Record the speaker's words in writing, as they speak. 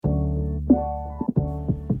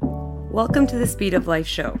Welcome to the Speed of Life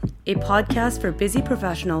Show, a podcast for busy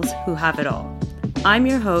professionals who have it all. I'm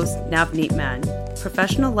your host, Navneet Mann,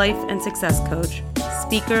 professional life and success coach,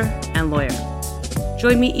 speaker, and lawyer.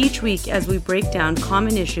 Join me each week as we break down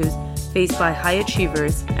common issues faced by high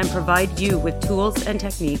achievers and provide you with tools and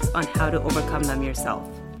techniques on how to overcome them yourself.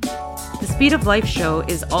 The Speed of Life Show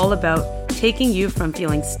is all about taking you from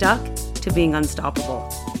feeling stuck to being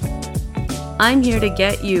unstoppable. I'm here to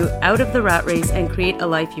get you out of the rat race and create a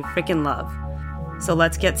life you freaking love. So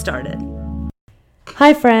let's get started.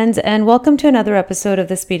 Hi friends, and welcome to another episode of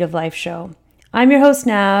the Speed of Life Show. I'm your host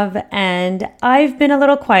Nav, and I've been a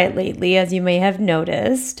little quiet lately, as you may have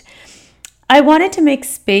noticed. I wanted to make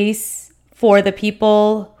space for the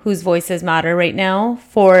people whose voices matter right now,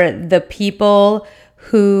 for the people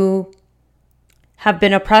who have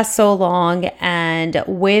been oppressed so long, and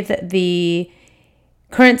with the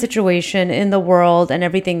current situation in the world and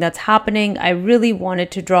everything that's happening, I really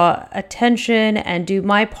wanted to draw attention and do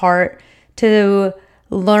my part to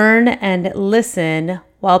learn and listen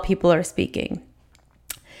while people are speaking.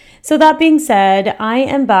 So that being said, I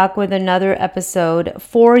am back with another episode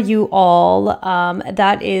for you all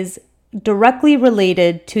that is directly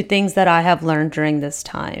related to things that I have learned during this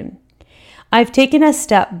time. I've taken a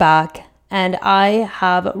step back and I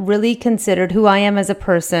have really considered who I am as a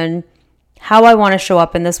person, how I want to show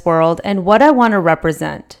up in this world, and what I want to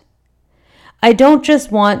represent. I don't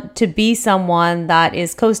just want to be someone that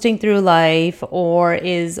is coasting through life or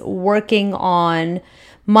is working on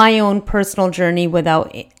my own personal journey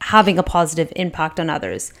without having a positive impact on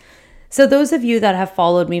others. So those of you that have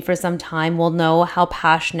followed me for some time will know how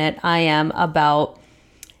passionate I am about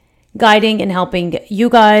guiding and helping you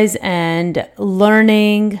guys and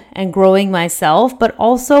learning and growing myself, but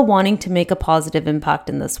also wanting to make a positive impact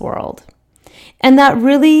in this world. And that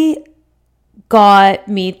really got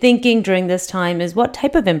me thinking during this time is what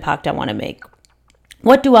type of impact I want to make.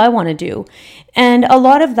 What do I want to do? And a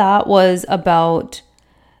lot of that was about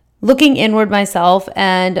looking inward myself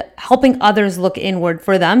and helping others look inward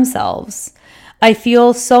for themselves. I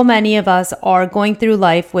feel so many of us are going through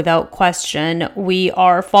life without question. We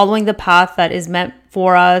are following the path that is meant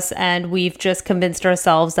for us, and we've just convinced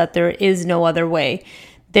ourselves that there is no other way.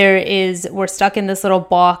 We're stuck in this little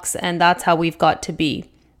box, and that's how we've got to be.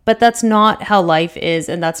 But that's not how life is,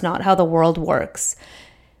 and that's not how the world works.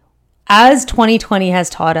 As 2020 has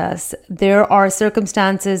taught us, there are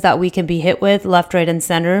circumstances that we can be hit with left, right, and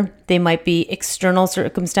center. They might be external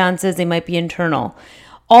circumstances, they might be internal.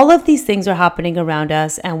 All of these things are happening around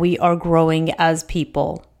us, and we are growing as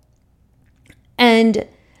people. And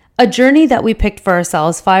a journey that we picked for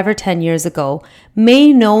ourselves 5 or 10 years ago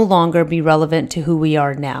may no longer be relevant to who we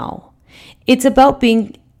are now. It's about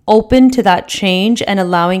being open to that change and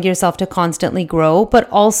allowing yourself to constantly grow, but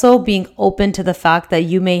also being open to the fact that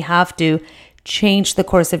you may have to change the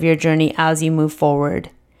course of your journey as you move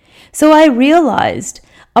forward. So I realized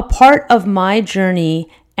a part of my journey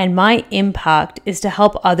and my impact is to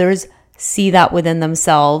help others see that within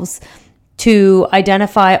themselves, to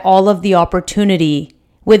identify all of the opportunity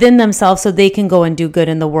within themselves so they can go and do good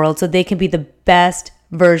in the world, so they can be the best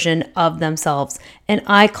version of themselves. And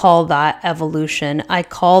I call that evolution. I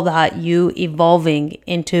call that you evolving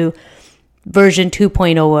into version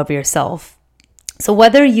 2.0 of yourself. So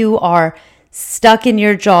whether you are stuck in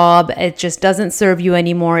your job, it just doesn't serve you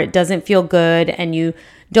anymore, it doesn't feel good, and you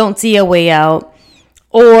don't see a way out,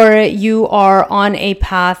 or you are on a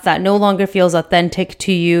path that no longer feels authentic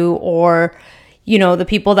to you, or the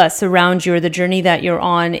people that surround you or the journey that you're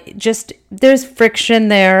on, just there's friction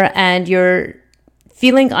there and you're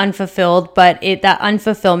feeling unfulfilled, but that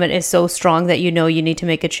unfulfillment is so strong that you need to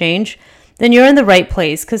make a change, then you're in the right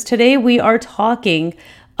place. Because today we are talking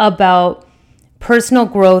about personal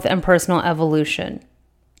growth and personal evolution.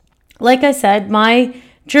 Like I said, my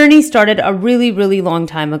journey started a really, really long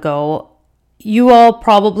time ago. You all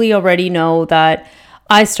probably already know that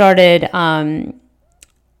I started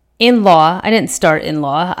in law. I didn't start in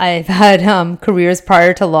law. I've had careers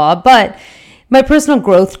prior to law, but my personal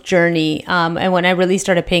growth journey and when I really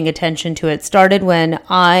started paying attention to it started when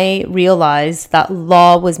I realized that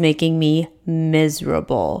law was making me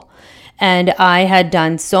miserable. And I had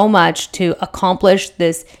done so much to accomplish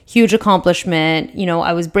this huge accomplishment.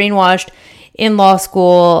 I was brainwashed in law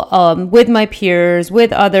school with my peers,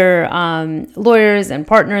 with other lawyers and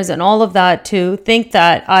partners and all of that, to think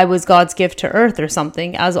that I was God's gift to earth or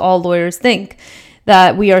something, as all lawyers think,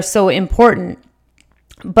 that we are so important.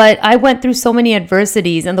 But I went through so many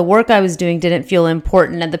adversities, and the work I was doing didn't feel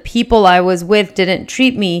important, and the people I was with didn't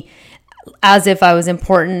treat me as if I was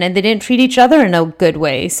important, and they didn't treat each other in a good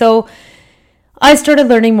way. So I started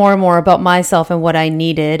learning more and more about myself and what I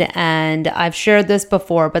needed. And I've shared this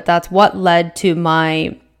before, but that's what led to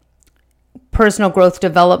my personal growth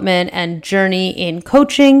development and journey in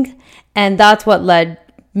coaching. And that's what led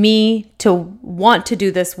me to want to do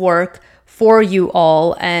this work for you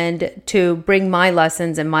all and to bring my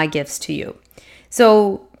lessons and my gifts to you.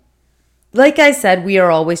 So, like I said, we are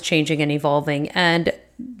always changing and evolving, and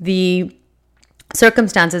the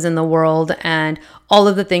circumstances in the world and all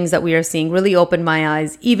of the things that we are seeing really opened my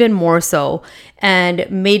eyes even more so and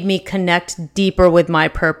made me connect deeper with my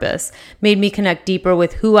purpose, made me connect deeper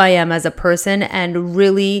with who I am as a person and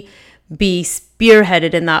really be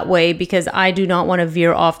spearheaded in that way, because I do not want to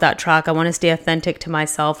veer off that track. I want to stay authentic to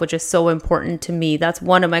myself, which is so important to me. That's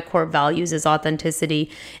one of my core values, is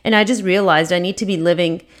authenticity. And I just realized I need to be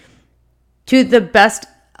living to the best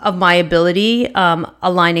of my ability,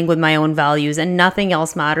 aligning with my own values, and nothing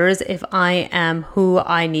else matters if I am who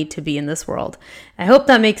I need to be in this world. I hope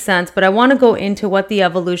that makes sense, but I want to go into what the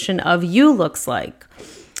evolution of you looks like.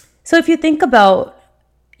 So if you think about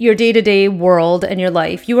your day-to-day world and your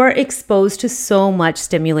life, you are exposed to so much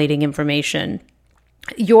stimulating information.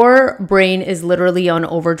 Your brain is literally on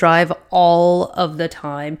overdrive all of the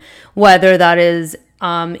time, whether that is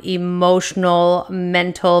emotional,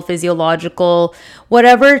 mental, physiological,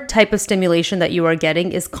 whatever type of stimulation that you are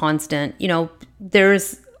getting is constant. You know,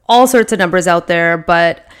 there's all sorts of numbers out there,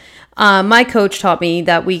 but my coach taught me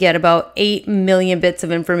that we get about 8 million bits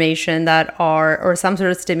of information or some sort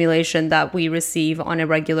of stimulation that we receive on a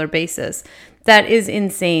regular basis. That is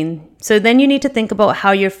insane. So then you need to think about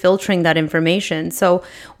how you're filtering that information. So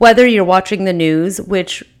whether you're watching the news,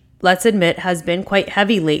 which let's admit has been quite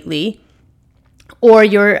heavy lately, or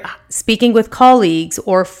you're speaking with colleagues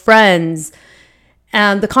or friends,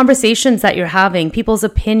 and the conversations that you're having, people's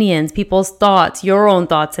opinions, people's thoughts, your own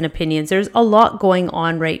thoughts and opinions. There's a lot going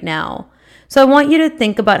on right now. So I want you to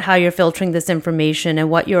think about how you're filtering this information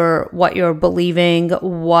and what you're believing,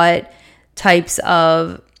 what types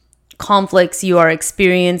of conflicts you are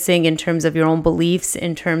experiencing in terms of your own beliefs,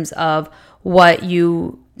 in terms of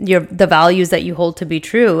the values that you hold to be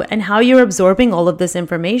true, and how you're absorbing all of this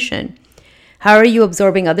information. How are you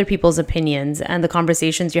absorbing other people's opinions and the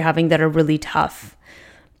conversations you're having that are really tough?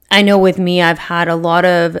 I know with me, I've had a lot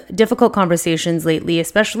of difficult conversations lately,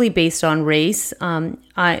 especially based on race.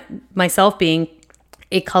 I myself being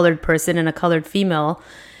a colored person and a colored female,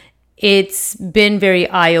 it's been very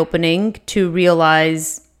eye-opening to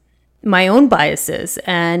realize my own biases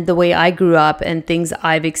and the way I grew up and things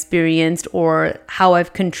I've experienced or how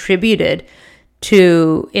I've contributed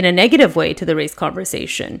to, in a negative way, to the race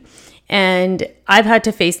conversation. And I've had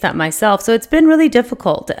to face that myself. So it's been really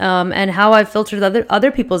difficult. And how I've filtered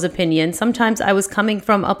other people's opinions. Sometimes I was coming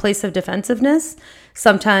from a place of defensiveness.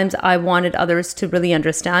 Sometimes I wanted others to really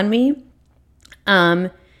understand me.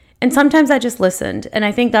 And sometimes I just listened. And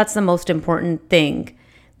I think that's the most important thing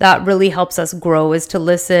that really helps us grow, is to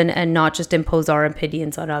listen and not just impose our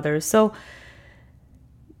opinions on others. So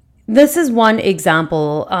this is one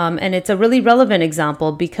example, and it's a really relevant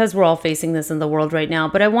example because we're all facing this in the world right now.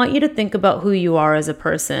 But I want you to think about who you are as a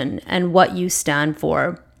person and what you stand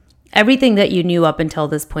for. Everything that you knew up until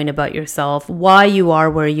this point about yourself, why you are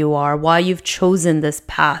where you are, why you've chosen this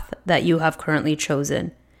path that you have currently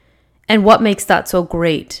chosen, and what makes that so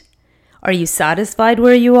great. Are you satisfied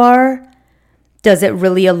where you are? Does it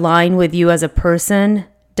really align with you as a person?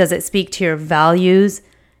 Does it speak to your values?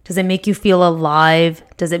 Does it make you feel alive?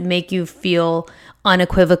 Does it make you feel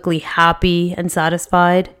unequivocally happy and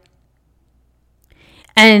satisfied?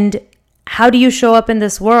 And how do you show up in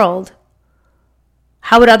this world?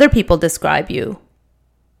 How would other people describe you?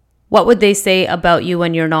 What would they say about you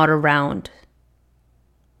when you're not around?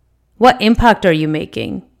 What impact are you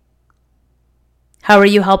making? How are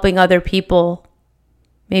you helping other people,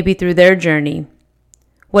 maybe through their journey?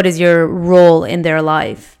 What is your role in their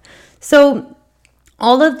life? So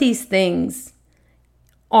all of these things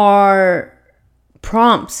are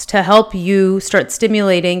prompts to help you start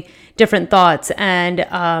stimulating different thoughts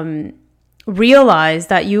and realize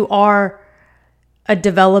that you are a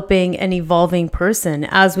developing and evolving person,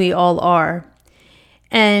 as we all are.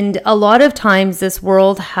 And a lot of times this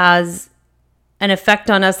world has an effect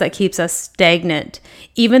on us that keeps us stagnant.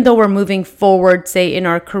 Even though we're moving forward, say in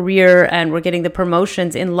our career, and we're getting the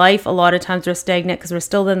promotions in life, a lot of times we're stagnant because we're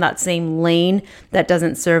still in that same lane that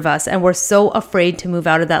doesn't serve us. And we're so afraid to move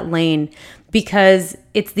out of that lane because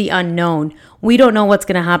it's the unknown. We don't know what's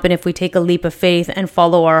going to happen if we take a leap of faith and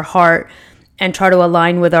follow our heart and try to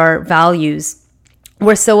align with our values.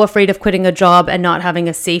 We're so afraid of quitting a job and not having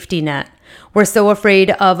a safety net. We're so afraid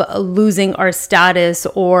of losing our status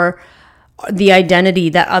or the identity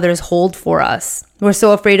that others hold for us. We're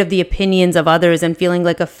so afraid of the opinions of others and feeling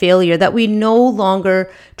like a failure that we no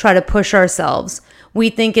longer try to push ourselves. We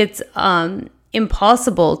think it's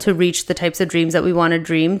impossible to reach the types of dreams that we want to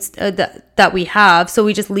dream, that we have. So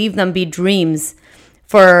we just leave them be dreams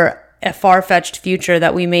for a far-fetched future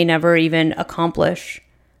that we may never even accomplish.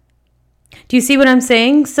 Do you see what I'm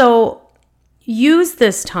saying? So use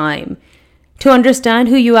this time to understand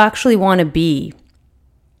who you actually want to be,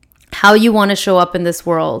 how you want to show up in this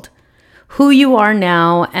world, who you are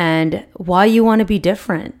now, and why you want to be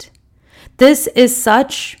different. This is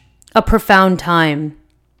such a profound time.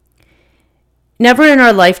 Never in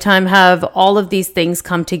our lifetime have all of these things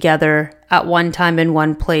come together at one time in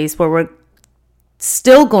one place, where we're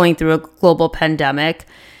still going through a global pandemic.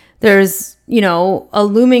 There's, a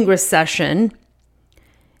looming recession.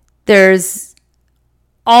 There's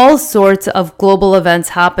all sorts of global events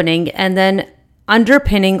happening. And then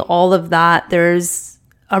underpinning all of that, there's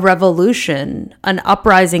a revolution, an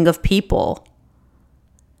uprising of people.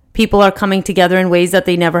 People are coming together in ways that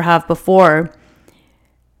they never have before.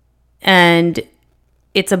 And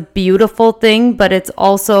it's a beautiful thing, but it's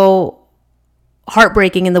also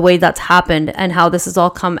heartbreaking in the way that's happened and how this has all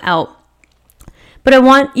come out. But I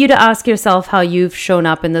want you to ask yourself how you've shown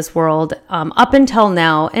up in this world up until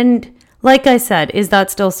now. And like I said, is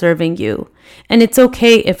that still serving you? And it's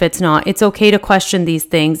okay if it's not. It's okay to question these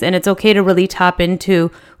things, and it's okay to really tap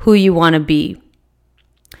into who you want to be.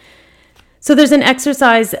 So there's an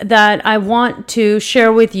exercise that I want to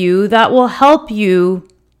share with you that will help you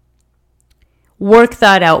work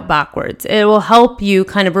that out backwards. It will help you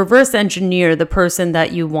kind of reverse engineer the person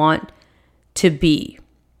that you want to be.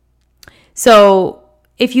 So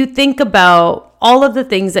if you think about all of the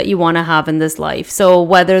things that you want to have in this life, so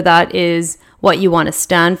whether that is what you want to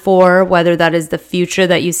stand for, whether that is the future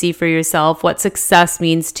that you see for yourself, what success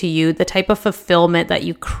means to you, the type of fulfillment that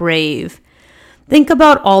you crave, think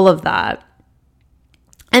about all of that.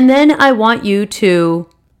 And then I want you to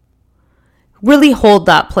really hold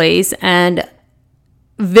that place and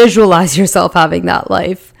visualize yourself having that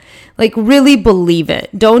life. Like, really believe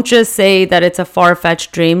it. Don't just say that it's a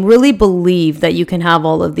far-fetched dream. Really believe that you can have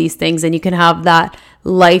all of these things and you can have that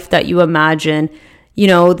life that you imagine,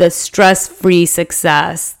 the stress-free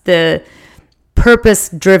success, the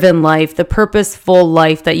purpose-driven life, the purposeful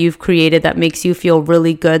life that you've created that makes you feel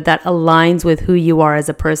really good, that aligns with who you are as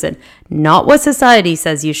a person. Not what society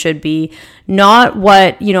says you should be, not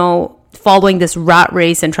what, following this rat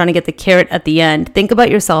race and trying to get the carrot at the end. Think about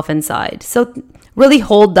yourself inside. So really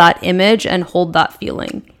hold that image and hold that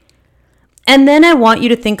feeling. And then I want you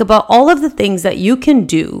to think about all of the things that you can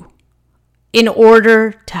do in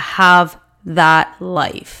order to have that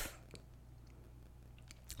life.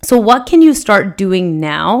 So what can you start doing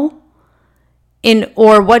now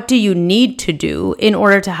or what do you need to do in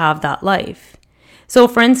order to have that life? So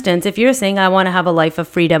for instance, if you're saying, I want to have a life of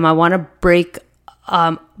freedom, I want to break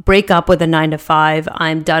up with a 9-to-5,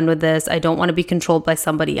 I'm done with this, I don't want to be controlled by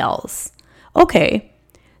somebody else. Okay,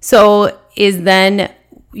 so is then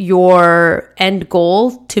your end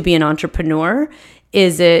goal to be an entrepreneur?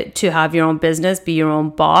 Is it to have your own business, be your own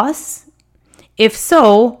boss? If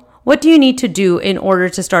so, what do you need to do in order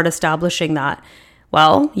to start establishing that?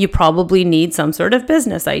 Well, you probably need some sort of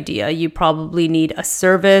business idea. You probably need a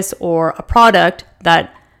service or a product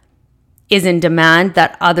that is in demand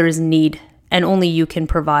that others need and only you can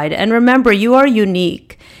provide. And remember, you are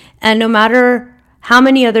unique. And no matter how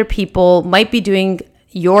many other people might be doing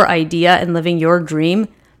your idea and living your dream,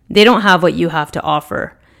 they don't have what you have to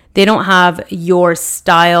offer. They don't have your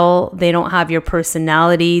style. They don't have your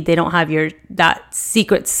personality. They don't have that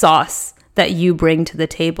secret sauce that you bring to the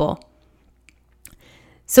table.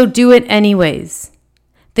 So do it anyways.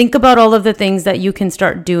 Think about all of the things that you can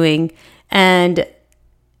start doing and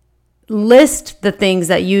list the things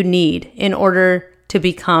that you need in order to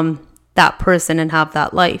become that person and have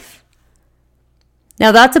that life.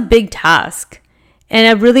 Now that's a big task, and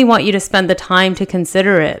I really want you to spend the time to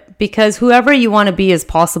consider it, because whoever you want to be is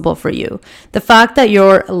possible for you. The fact that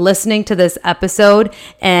you're listening to this episode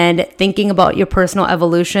and thinking about your personal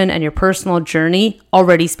evolution and your personal journey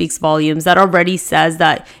already speaks volumes. That already says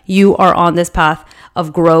that you are on this path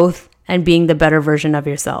of growth and being the better version of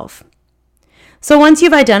yourself. So once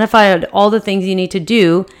you've identified all the things you need to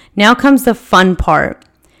do, now comes the fun part.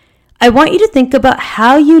 I want you to think about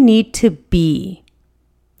how you need to be.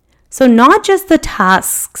 So not just the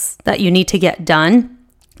tasks that you need to get done.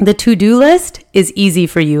 The to-do list is easy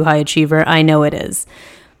for you, high achiever. I know it is.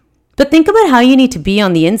 But think about how you need to be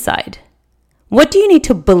on the inside. What do you need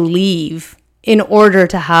to believe in order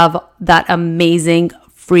to have that amazing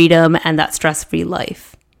freedom and that stress-free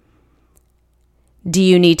life? Do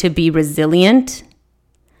you need to be resilient?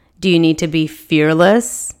 Do you need to be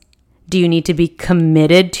fearless? Do you need to be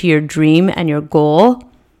committed to your dream and your goal?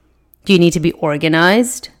 Do you need to be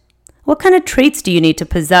organized? What kind of traits do you need to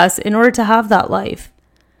possess in order to have that life?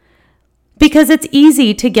 Because it's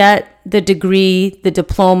easy to get the degree, the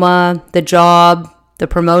diploma, the job, the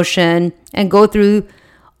promotion, and go through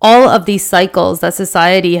all of these cycles that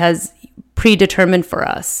society has predetermined for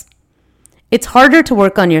us. It's harder to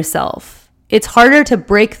work on yourself. It's harder to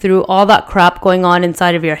break through all that crap going on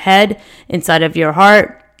inside of your head, inside of your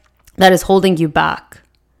heart, that is holding you back.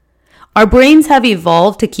 Our brains have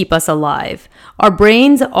evolved to keep us alive. Our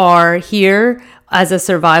brains are here as a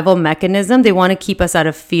survival mechanism. They want to keep us out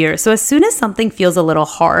of fear. So as soon as something feels a little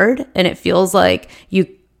hard and it feels like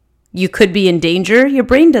you could be in danger, your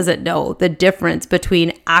brain doesn't know the difference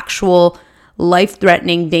between actual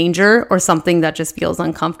life-threatening danger or something that just feels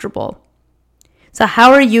uncomfortable. So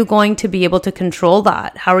how are you going to be able to control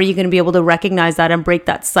that? How are you going to be able to recognize that and break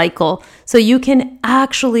that cycle so you can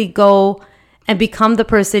actually go and become the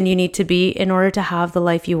person you need to be in order to have the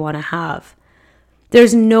life you want to have?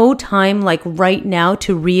 There's no time like right now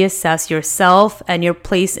to reassess yourself and your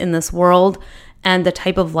place in this world and the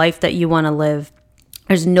type of life that you want to live.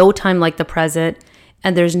 There's no time like the present,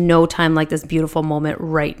 and there's no time like this beautiful moment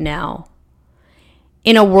right now.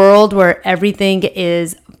 In a world where everything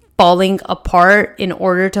is falling apart in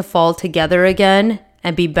order to fall together again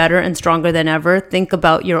and be better and stronger than ever, think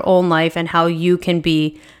about your own life and how you can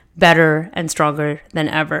be better and stronger than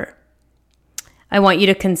ever. I want you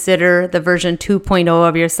to consider the version 2.0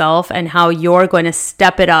 of yourself and how you're going to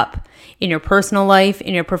step it up in your personal life,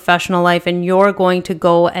 in your professional life, and you're going to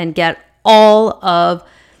go and get all of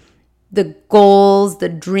the goals, the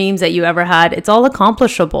dreams that you ever had. It's all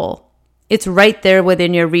accomplishable. It's right there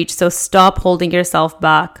within your reach. So stop holding yourself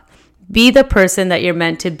back. Be the person that you're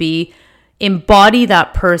meant to be. Embody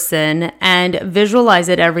that person and visualize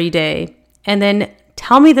it every day. And then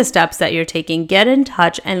tell me the steps that you're taking. Get in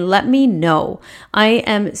touch and let me know. I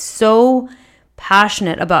am so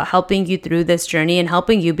passionate about helping you through this journey and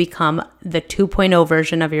helping you become the 2.0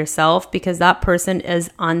 version of yourself, because that person is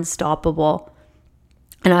unstoppable.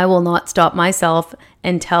 And I will not stop myself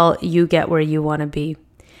until you get where you want to be.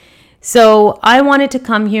 So I wanted to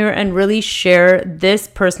come here and really share this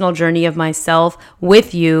personal journey of myself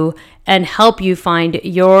with you and help you find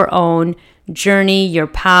your own journey, your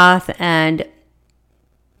path, and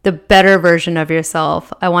the better version of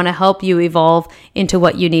yourself. I want to help you evolve into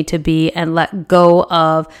what you need to be and let go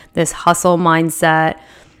of this hustle mindset,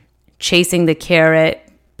 chasing the carrot,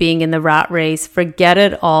 being in the rat race. Forget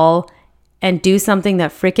it all and do something that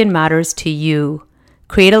freaking matters to you.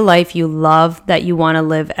 Create a life you love, that you want to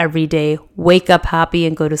live every day. Wake up happy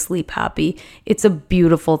and go to sleep happy. It's a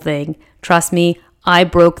beautiful thing. Trust me, I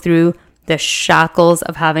broke through the shackles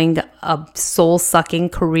of having a soul-sucking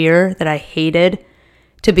career that I hated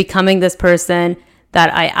to becoming this person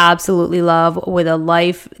that I absolutely love with a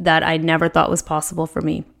life that I never thought was possible for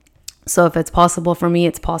me. So if it's possible for me,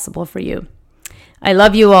 it's possible for you. I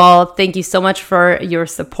love you all. Thank you so much for your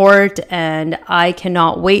support, and I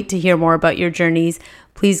cannot wait to hear more about your journeys.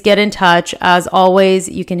 Please get in touch. As always,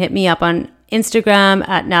 you can hit me up on Instagram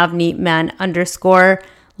at navneetman_,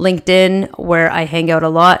 LinkedIn, where I hang out a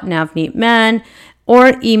lot, navneetman,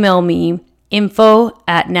 or email me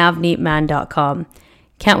info@navneetman.com.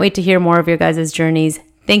 Can't wait to hear more of your guys' journeys.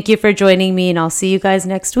 Thank you for joining me, and I'll see you guys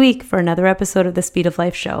next week for another episode of the Speed of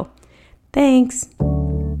Life Show. Thanks.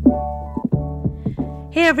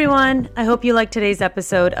 Hey everyone, I hope you liked today's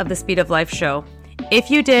episode of the Speed of Life Show.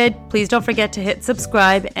 If you did, please don't forget to hit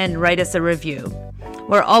subscribe and write us a review.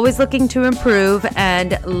 We're always looking to improve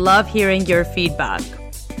and love hearing your feedback.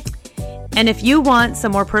 And if you want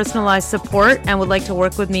some more personalized support and would like to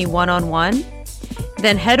work with me one-on-one,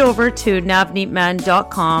 then head over to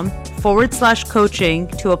navneetman.com/coaching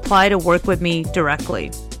to apply to work with me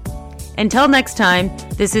directly. Until next time,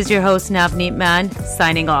 this is your host, Navneet Man,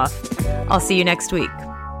 signing off. I'll see you next week.